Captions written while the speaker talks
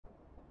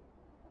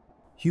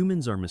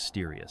Humans are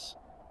mysterious,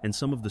 and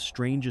some of the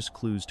strangest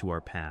clues to our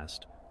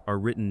past are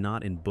written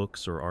not in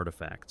books or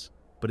artifacts,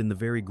 but in the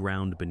very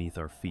ground beneath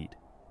our feet.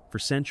 For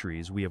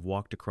centuries, we have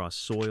walked across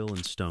soil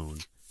and stone,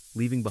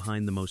 leaving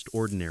behind the most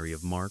ordinary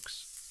of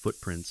marks,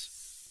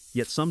 footprints.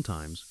 Yet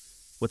sometimes,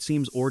 what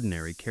seems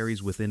ordinary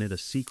carries within it a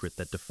secret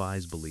that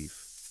defies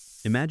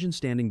belief. Imagine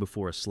standing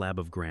before a slab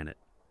of granite,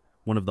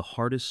 one of the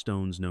hardest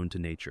stones known to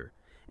nature,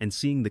 and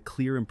seeing the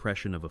clear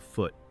impression of a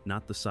foot,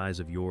 not the size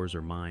of yours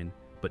or mine,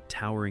 but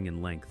towering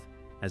in length,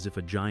 as if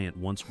a giant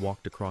once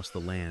walked across the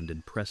land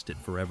and pressed it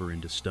forever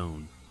into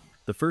stone.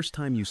 The first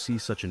time you see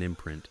such an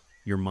imprint,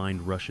 your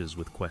mind rushes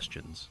with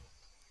questions.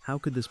 How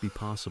could this be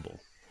possible?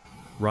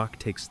 Rock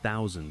takes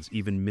thousands,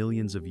 even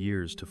millions of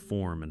years to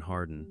form and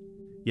harden.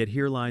 Yet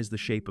here lies the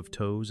shape of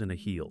toes and a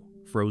heel,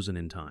 frozen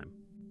in time.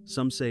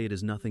 Some say it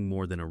is nothing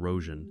more than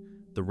erosion,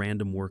 the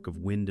random work of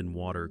wind and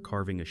water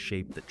carving a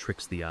shape that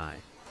tricks the eye.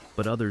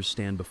 But others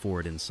stand before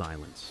it in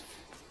silence,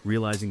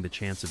 realizing the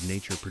chance of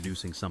nature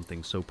producing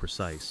something so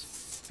precise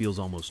feels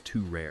almost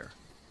too rare.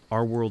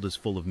 Our world is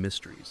full of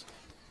mysteries,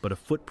 but a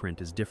footprint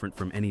is different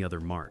from any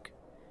other mark.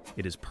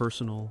 It is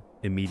personal,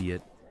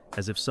 immediate,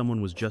 as if someone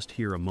was just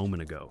here a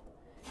moment ago.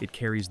 It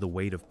carries the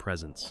weight of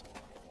presence.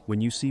 When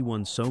you see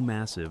one so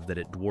massive that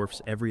it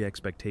dwarfs every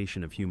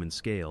expectation of human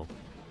scale,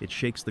 it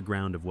shakes the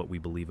ground of what we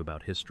believe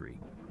about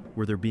history.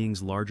 Were there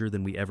beings larger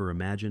than we ever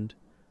imagined,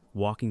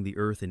 walking the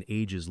earth in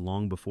ages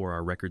long before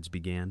our records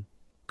began?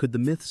 Could the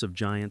myths of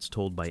giants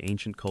told by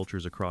ancient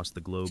cultures across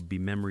the globe be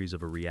memories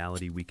of a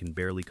reality we can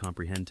barely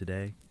comprehend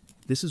today?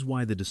 This is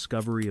why the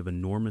discovery of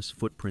enormous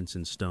footprints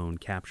in stone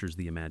captures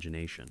the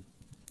imagination.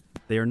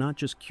 They are not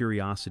just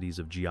curiosities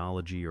of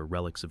geology or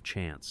relics of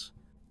chance.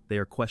 They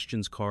are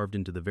questions carved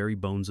into the very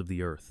bones of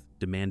the earth,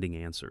 demanding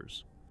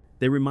answers.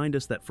 They remind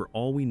us that for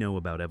all we know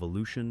about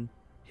evolution,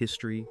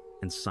 history,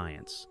 and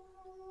science,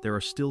 there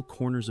are still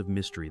corners of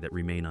mystery that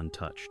remain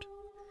untouched.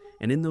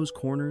 And in those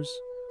corners,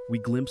 we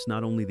glimpse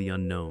not only the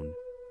unknown,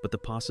 but the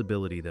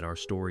possibility that our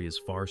story is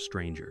far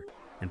stranger,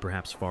 and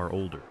perhaps far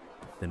older,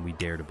 than we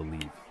dare to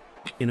believe.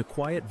 In a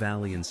quiet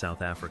valley in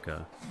South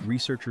Africa,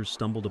 researchers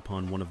stumbled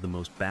upon one of the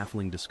most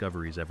baffling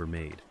discoveries ever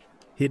made.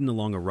 Hidden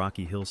along a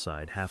rocky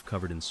hillside, half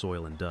covered in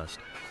soil and dust,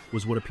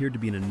 was what appeared to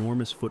be an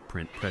enormous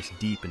footprint pressed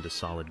deep into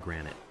solid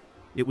granite.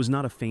 It was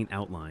not a faint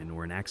outline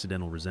or an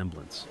accidental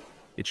resemblance.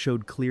 It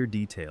showed clear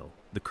detail,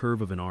 the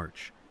curve of an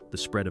arch, the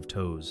spread of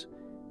toes,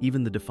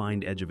 even the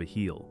defined edge of a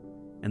heel.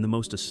 And the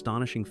most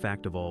astonishing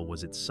fact of all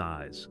was its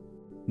size.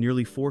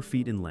 Nearly 4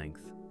 feet in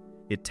length,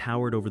 it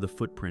towered over the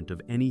footprint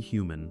of any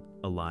human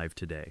alive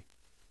today.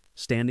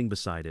 Standing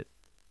beside it,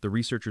 the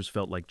researchers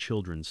felt like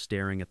children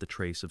staring at the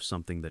trace of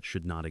something that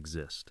should not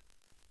exist.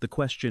 The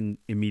question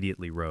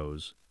immediately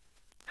rose: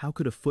 how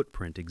could a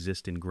footprint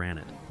exist in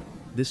granite?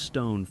 This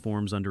stone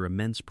forms under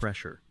immense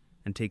pressure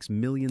and takes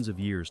millions of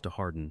years to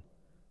harden.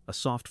 A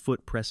soft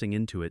foot pressing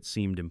into it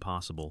seemed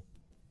impossible.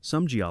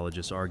 Some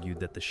geologists argued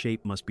that the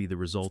shape must be the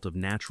result of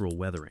natural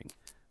weathering,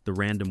 the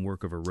random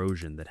work of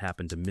erosion that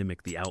happened to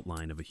mimic the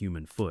outline of a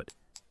human foot.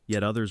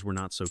 Yet others were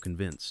not so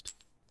convinced.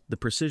 The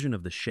precision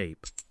of the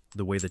shape,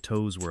 the way the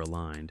toes were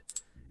aligned,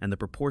 and the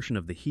proportion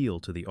of the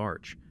heel to the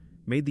arch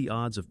made the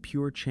odds of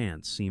pure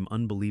chance seem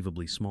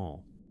unbelievably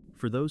small.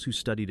 For those who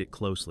studied it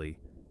closely,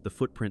 the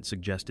footprint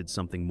suggested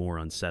something more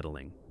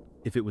unsettling.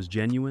 If it was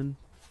genuine,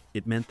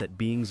 it meant that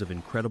beings of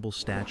incredible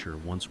stature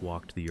once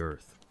walked the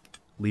earth,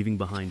 leaving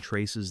behind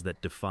traces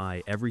that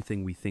defy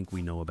everything we think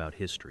we know about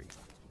history.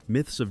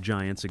 Myths of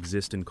giants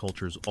exist in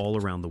cultures all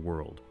around the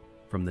world,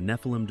 from the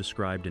Nephilim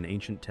described in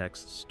ancient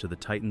texts to the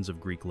Titans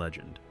of Greek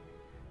legend.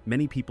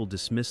 Many people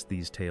dismissed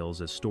these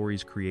tales as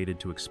stories created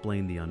to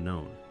explain the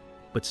unknown.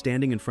 But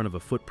standing in front of a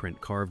footprint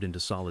carved into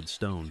solid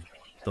stone,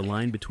 the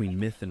line between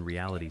myth and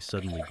reality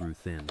suddenly grew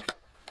thin.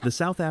 The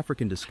South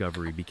African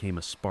discovery became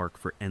a spark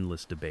for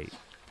endless debate.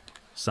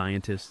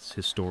 Scientists,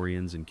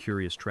 historians, and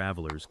curious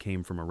travelers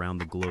came from around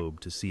the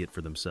globe to see it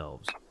for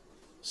themselves.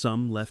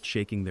 Some left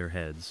shaking their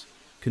heads,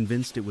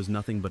 convinced it was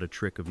nothing but a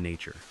trick of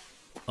nature.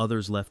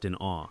 Others left in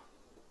awe,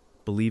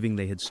 believing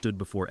they had stood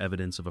before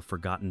evidence of a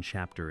forgotten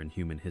chapter in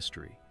human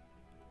history.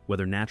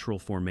 Whether natural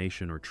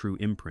formation or true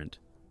imprint,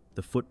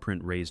 the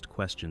footprint raised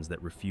questions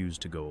that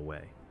refused to go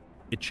away.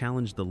 It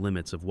challenged the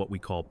limits of what we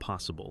call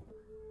possible,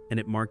 and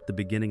it marked the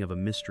beginning of a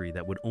mystery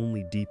that would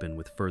only deepen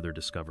with further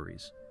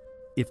discoveries.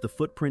 If the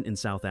footprint in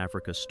South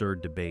Africa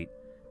stirred debate,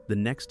 the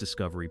next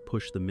discovery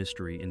pushed the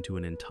mystery into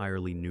an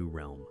entirely new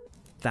realm.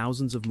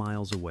 Thousands of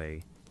miles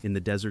away, in the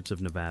deserts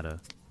of Nevada,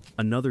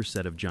 another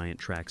set of giant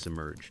tracks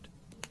emerged,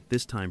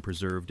 this time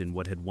preserved in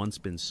what had once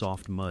been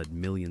soft mud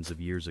millions of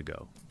years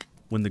ago.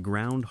 When the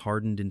ground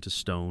hardened into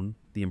stone,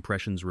 the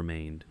impressions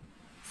remained,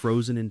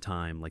 frozen in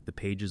time like the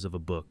pages of a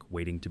book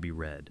waiting to be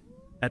read.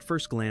 At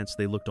first glance,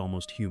 they looked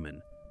almost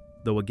human,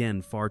 though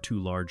again far too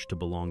large to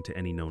belong to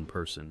any known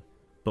person.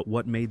 But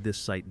what made this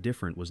site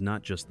different was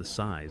not just the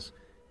size,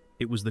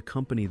 it was the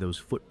company those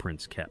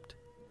footprints kept.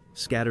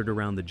 Scattered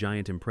around the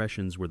giant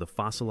impressions were the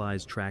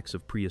fossilized tracks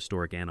of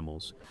prehistoric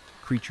animals,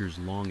 creatures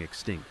long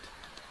extinct.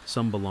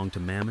 Some belonged to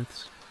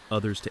mammoths,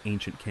 others to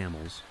ancient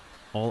camels,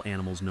 all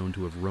animals known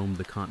to have roamed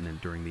the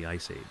continent during the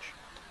Ice Age.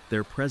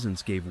 Their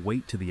presence gave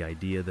weight to the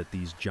idea that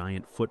these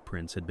giant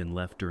footprints had been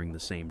left during the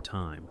same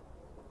time.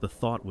 The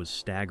thought was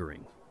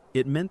staggering.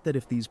 It meant that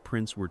if these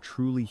prints were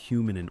truly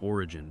human in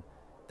origin,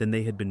 then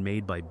they had been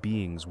made by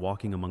beings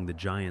walking among the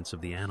giants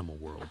of the animal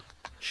world,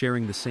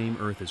 sharing the same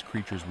earth as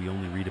creatures we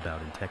only read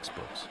about in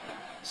textbooks.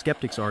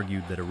 Skeptics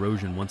argued that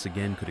erosion once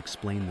again could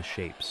explain the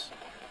shapes,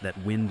 that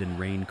wind and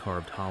rain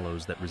carved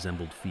hollows that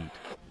resembled feet.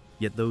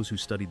 Yet those who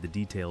studied the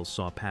details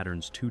saw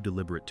patterns too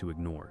deliberate to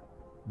ignore.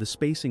 The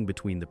spacing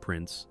between the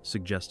prints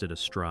suggested a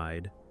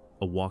stride,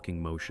 a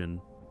walking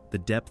motion. The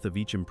depth of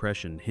each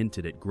impression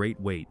hinted at great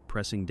weight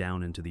pressing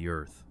down into the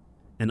earth.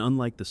 And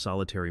unlike the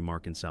solitary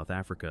mark in South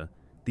Africa,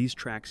 these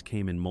tracks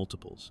came in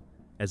multiples,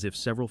 as if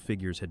several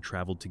figures had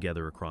traveled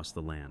together across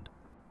the land.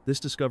 This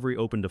discovery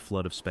opened a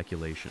flood of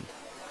speculation.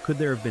 Could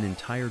there have been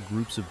entire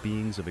groups of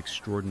beings of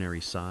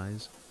extraordinary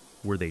size?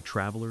 Were they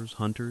travelers,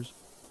 hunters,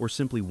 or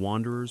simply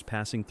wanderers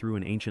passing through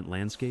an ancient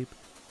landscape?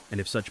 And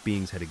if such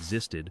beings had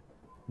existed,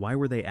 why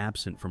were they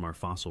absent from our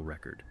fossil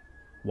record?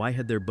 Why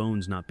had their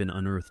bones not been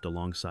unearthed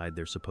alongside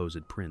their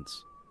supposed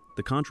prints?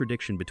 The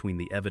contradiction between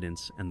the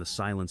evidence and the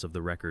silence of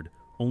the record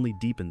only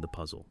deepened the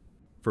puzzle.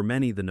 For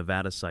many, the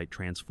Nevada site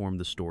transformed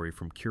the story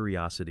from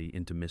curiosity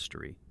into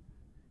mystery.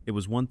 It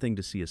was one thing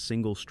to see a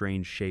single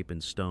strange shape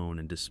in stone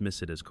and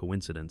dismiss it as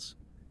coincidence.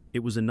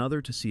 It was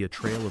another to see a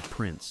trail of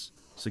prints,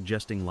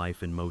 suggesting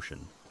life in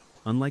motion.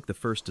 Unlike the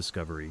first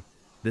discovery,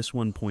 this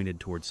one pointed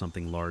towards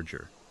something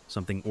larger,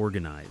 something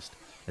organized,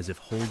 as if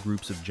whole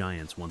groups of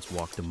giants once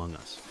walked among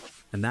us.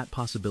 And that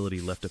possibility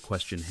left a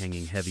question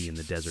hanging heavy in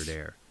the desert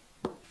air.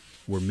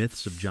 Were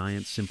myths of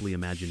giants simply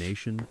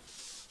imagination,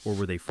 or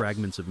were they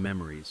fragments of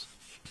memories,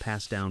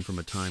 passed down from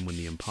a time when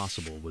the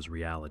impossible was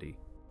reality?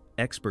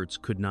 Experts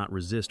could not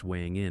resist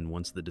weighing in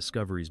once the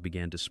discoveries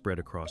began to spread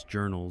across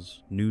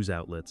journals, news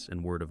outlets,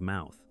 and word of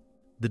mouth.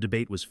 The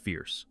debate was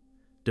fierce,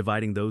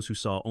 dividing those who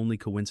saw only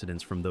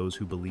coincidence from those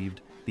who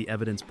believed the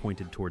evidence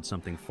pointed towards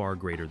something far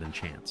greater than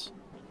chance.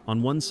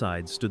 On one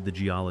side stood the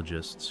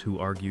geologists who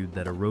argued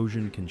that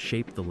erosion can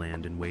shape the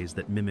land in ways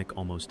that mimic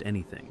almost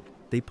anything.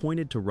 They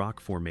pointed to rock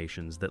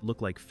formations that look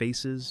like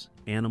faces,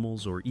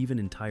 animals, or even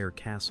entire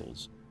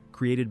castles,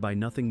 created by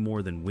nothing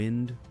more than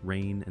wind,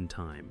 rain, and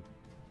time.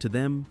 To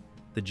them,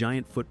 the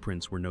giant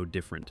footprints were no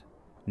different,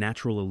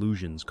 natural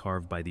illusions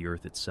carved by the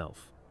earth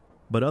itself.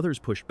 But others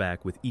pushed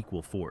back with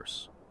equal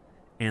force.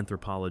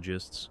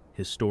 Anthropologists,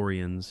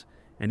 historians,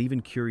 and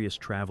even curious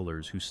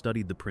travelers who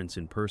studied the prints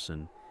in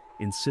person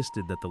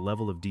insisted that the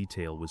level of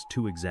detail was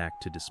too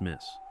exact to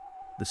dismiss.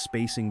 The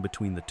spacing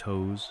between the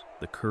toes,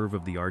 the curve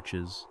of the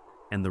arches,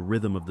 and the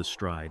rhythm of the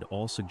stride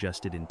all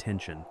suggested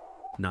intention,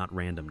 not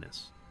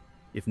randomness.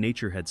 If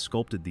nature had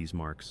sculpted these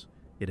marks,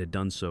 it had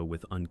done so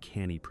with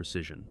uncanny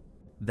precision.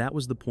 That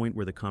was the point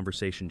where the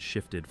conversation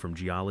shifted from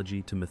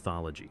geology to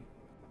mythology.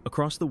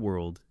 Across the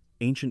world,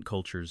 ancient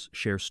cultures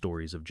share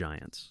stories of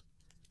giants.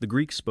 The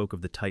Greeks spoke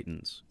of the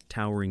Titans,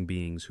 towering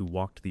beings who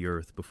walked the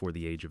earth before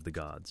the age of the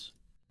gods.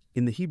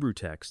 In the Hebrew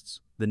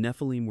texts, the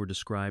Nephilim were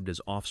described as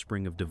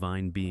offspring of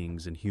divine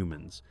beings and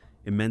humans,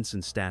 immense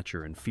in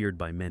stature and feared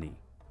by many.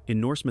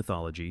 In Norse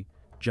mythology,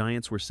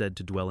 giants were said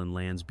to dwell in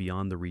lands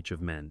beyond the reach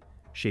of men,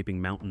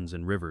 shaping mountains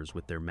and rivers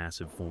with their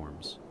massive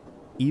forms.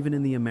 Even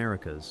in the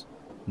Americas,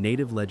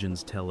 native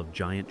legends tell of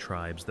giant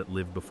tribes that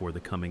lived before the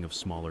coming of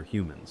smaller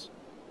humans.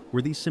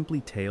 Were these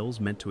simply tales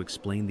meant to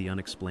explain the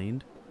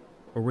unexplained?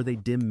 Or were they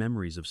dim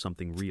memories of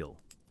something real?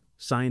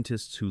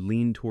 Scientists who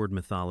leaned toward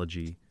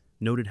mythology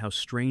noted how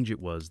strange it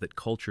was that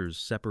cultures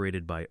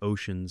separated by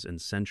oceans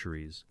and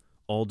centuries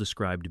all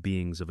described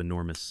beings of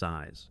enormous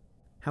size.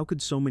 How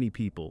could so many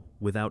people,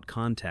 without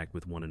contact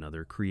with one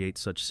another, create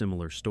such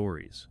similar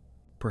stories?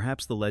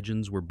 Perhaps the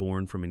legends were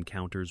born from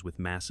encounters with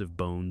massive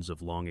bones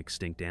of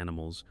long-extinct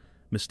animals,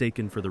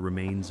 mistaken for the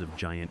remains of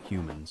giant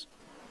humans.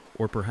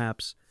 Or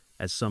perhaps,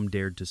 as some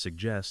dared to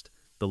suggest,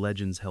 the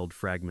legends held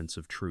fragments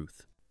of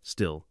truth.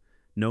 Still,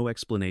 no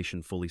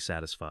explanation fully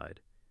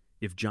satisfied.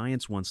 If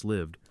giants once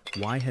lived,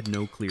 why had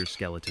no clear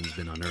skeletons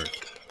been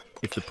unearthed?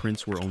 If the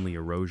prints were only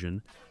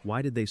erosion,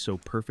 why did they so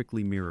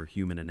perfectly mirror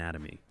human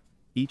anatomy?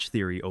 Each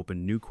theory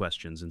opened new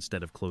questions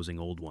instead of closing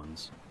old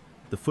ones.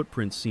 The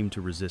footprints seemed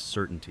to resist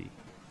certainty,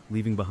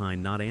 leaving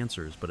behind not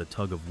answers but a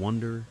tug of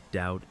wonder,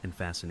 doubt, and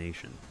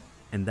fascination.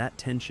 And that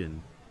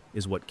tension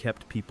is what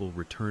kept people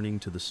returning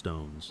to the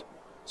stones,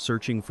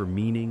 searching for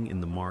meaning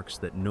in the marks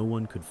that no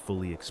one could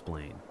fully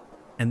explain.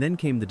 And then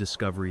came the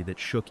discovery that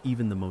shook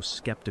even the most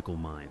skeptical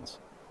minds.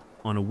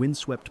 On a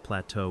windswept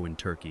plateau in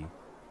Turkey,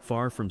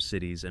 far from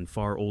cities and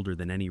far older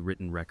than any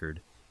written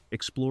record,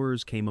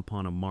 explorers came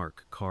upon a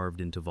mark carved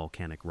into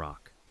volcanic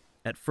rock.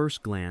 At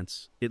first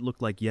glance, it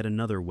looked like yet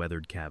another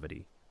weathered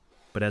cavity.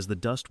 But as the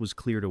dust was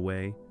cleared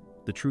away,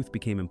 the truth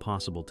became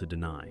impossible to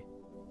deny.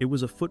 It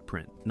was a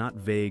footprint, not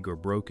vague or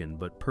broken,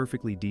 but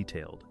perfectly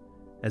detailed,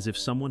 as if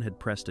someone had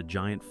pressed a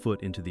giant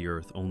foot into the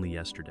earth only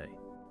yesterday.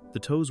 The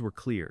toes were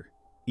clear,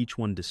 each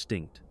one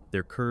distinct,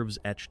 their curves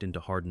etched into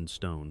hardened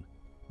stone.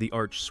 The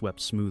arch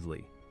swept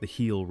smoothly, the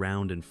heel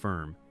round and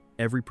firm,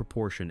 every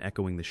proportion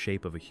echoing the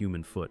shape of a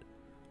human foot,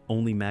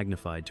 only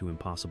magnified to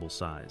impossible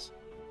size.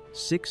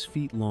 6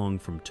 feet long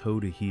from toe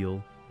to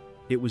heel,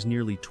 it was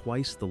nearly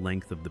twice the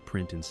length of the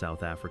print in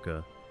South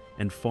Africa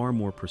and far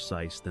more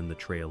precise than the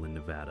trail in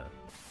Nevada.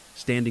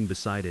 Standing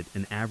beside it,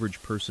 an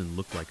average person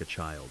looked like a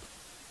child.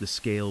 The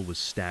scale was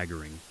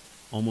staggering,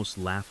 almost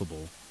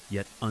laughable,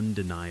 yet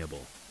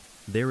undeniable.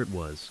 There it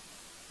was,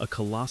 a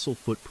colossal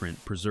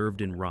footprint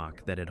preserved in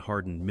rock that had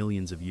hardened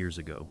millions of years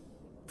ago.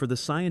 For the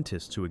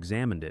scientists who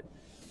examined it,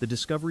 the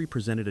discovery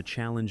presented a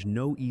challenge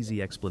no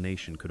easy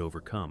explanation could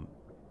overcome.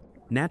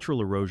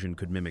 Natural erosion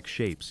could mimic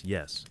shapes,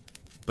 yes,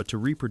 but to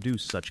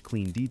reproduce such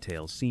clean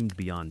detail seemed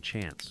beyond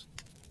chance.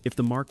 If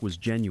the mark was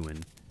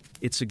genuine,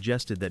 it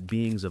suggested that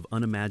beings of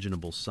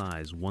unimaginable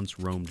size once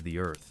roamed the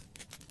earth.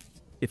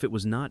 If it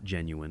was not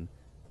genuine,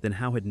 then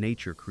how had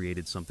nature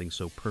created something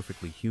so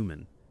perfectly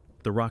human?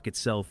 The rock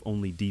itself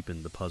only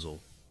deepened the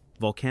puzzle.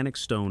 Volcanic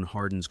stone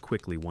hardens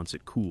quickly once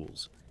it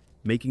cools,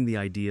 making the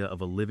idea of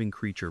a living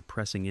creature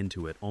pressing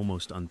into it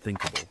almost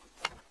unthinkable.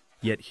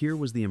 Yet here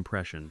was the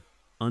impression,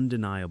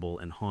 undeniable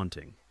and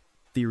haunting.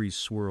 Theories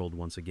swirled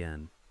once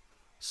again.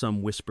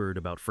 Some whispered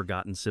about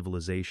forgotten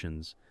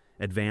civilizations,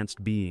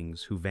 advanced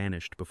beings who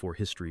vanished before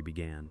history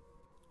began.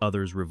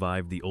 Others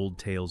revived the old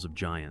tales of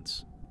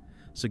giants,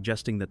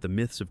 suggesting that the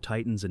myths of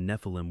Titans and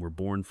Nephilim were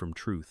born from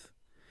truth.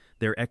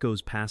 Their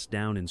echoes passed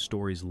down in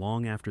stories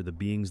long after the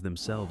beings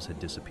themselves had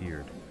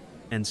disappeared.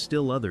 And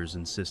still others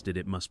insisted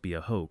it must be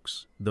a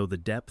hoax, though the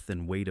depth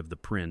and weight of the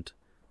print,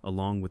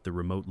 along with the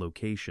remote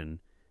location,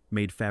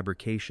 made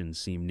fabrication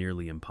seem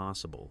nearly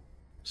impossible.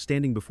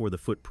 Standing before the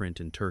footprint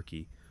in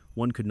Turkey,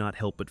 one could not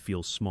help but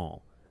feel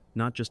small,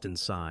 not just in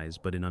size,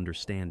 but in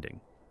understanding.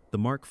 The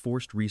mark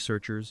forced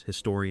researchers,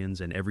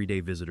 historians, and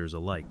everyday visitors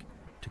alike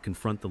to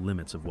confront the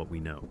limits of what we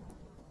know.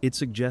 It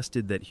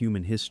suggested that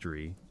human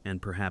history,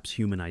 and perhaps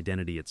human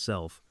identity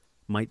itself,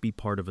 might be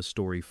part of a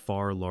story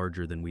far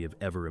larger than we have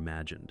ever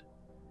imagined.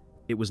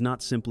 It was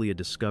not simply a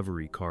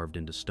discovery carved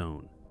into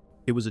stone.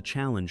 It was a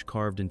challenge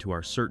carved into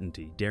our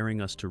certainty,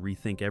 daring us to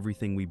rethink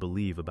everything we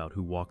believe about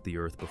who walked the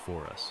earth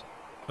before us.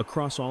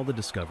 Across all the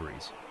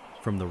discoveries,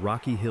 from the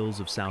rocky hills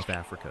of South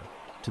Africa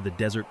to the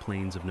desert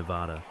plains of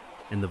Nevada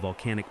and the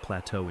volcanic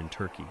plateau in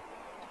Turkey,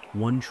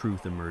 one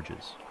truth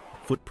emerges.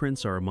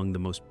 Footprints are among the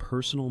most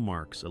personal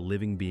marks a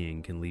living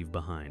being can leave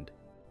behind.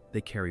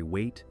 They carry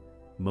weight,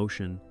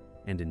 motion,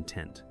 and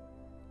intent.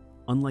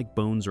 Unlike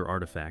bones or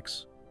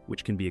artifacts,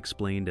 which can be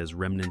explained as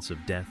remnants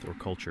of death or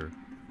culture,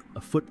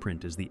 a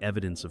footprint is the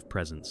evidence of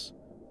presence,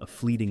 a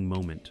fleeting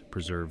moment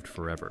preserved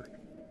forever.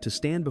 To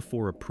stand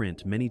before a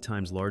print many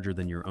times larger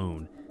than your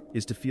own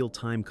is to feel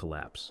time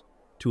collapse,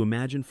 to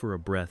imagine for a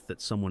breath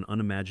that someone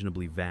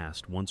unimaginably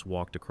vast once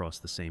walked across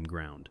the same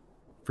ground.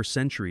 For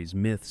centuries,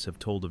 myths have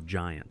told of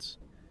giants,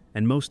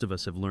 and most of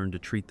us have learned to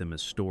treat them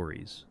as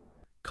stories,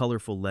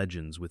 colorful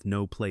legends with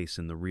no place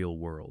in the real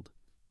world.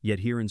 Yet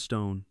here in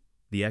stone,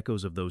 the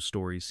echoes of those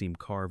stories seem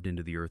carved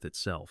into the earth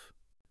itself.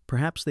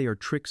 Perhaps they are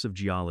tricks of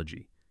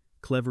geology,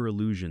 clever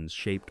illusions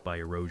shaped by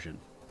erosion.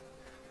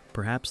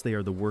 Perhaps they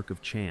are the work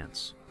of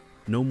chance,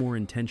 no more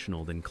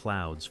intentional than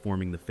clouds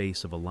forming the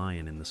face of a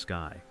lion in the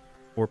sky.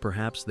 Or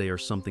perhaps they are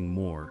something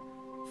more,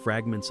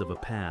 fragments of a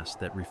past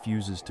that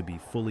refuses to be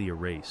fully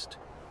erased,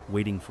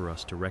 waiting for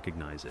us to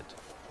recognize it.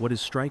 What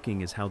is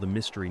striking is how the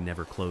mystery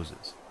never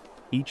closes.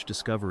 Each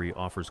discovery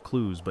offers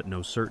clues but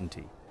no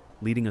certainty,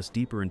 leading us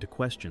deeper into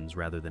questions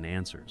rather than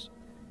answers.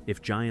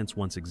 If giants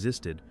once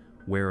existed,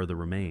 where are the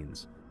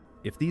remains?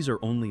 If these are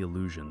only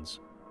illusions,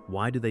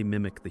 why do they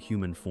mimic the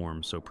human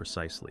form so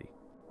precisely?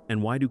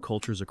 And why do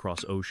cultures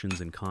across oceans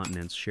and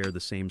continents share the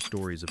same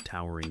stories of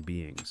towering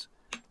beings?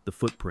 The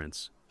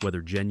footprints,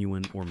 whether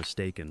genuine or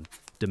mistaken,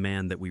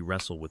 demand that we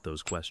wrestle with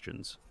those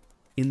questions.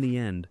 In the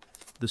end,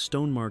 the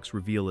stone marks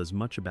reveal as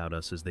much about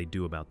us as they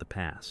do about the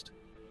past.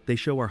 They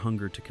show our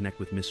hunger to connect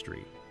with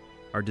mystery,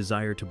 our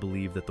desire to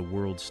believe that the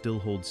world still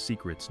holds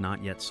secrets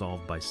not yet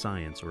solved by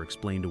science or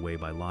explained away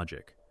by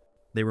logic.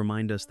 They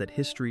remind us that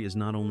history is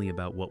not only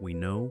about what we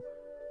know,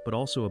 but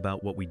also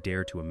about what we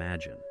dare to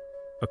imagine.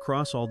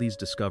 Across all these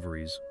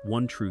discoveries,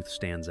 one truth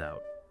stands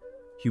out.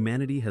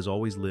 Humanity has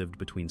always lived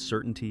between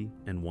certainty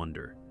and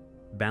wonder,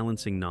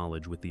 balancing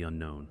knowledge with the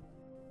unknown.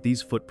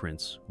 These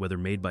footprints, whether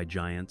made by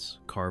giants,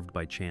 carved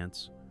by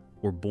chance,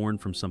 or born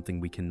from something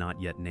we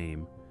cannot yet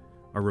name,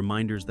 are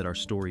reminders that our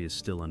story is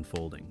still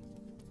unfolding.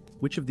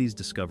 Which of these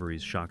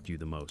discoveries shocked you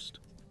the most?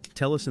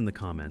 Tell us in the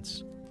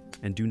comments,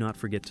 and do not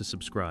forget to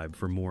subscribe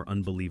for more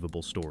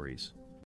unbelievable stories.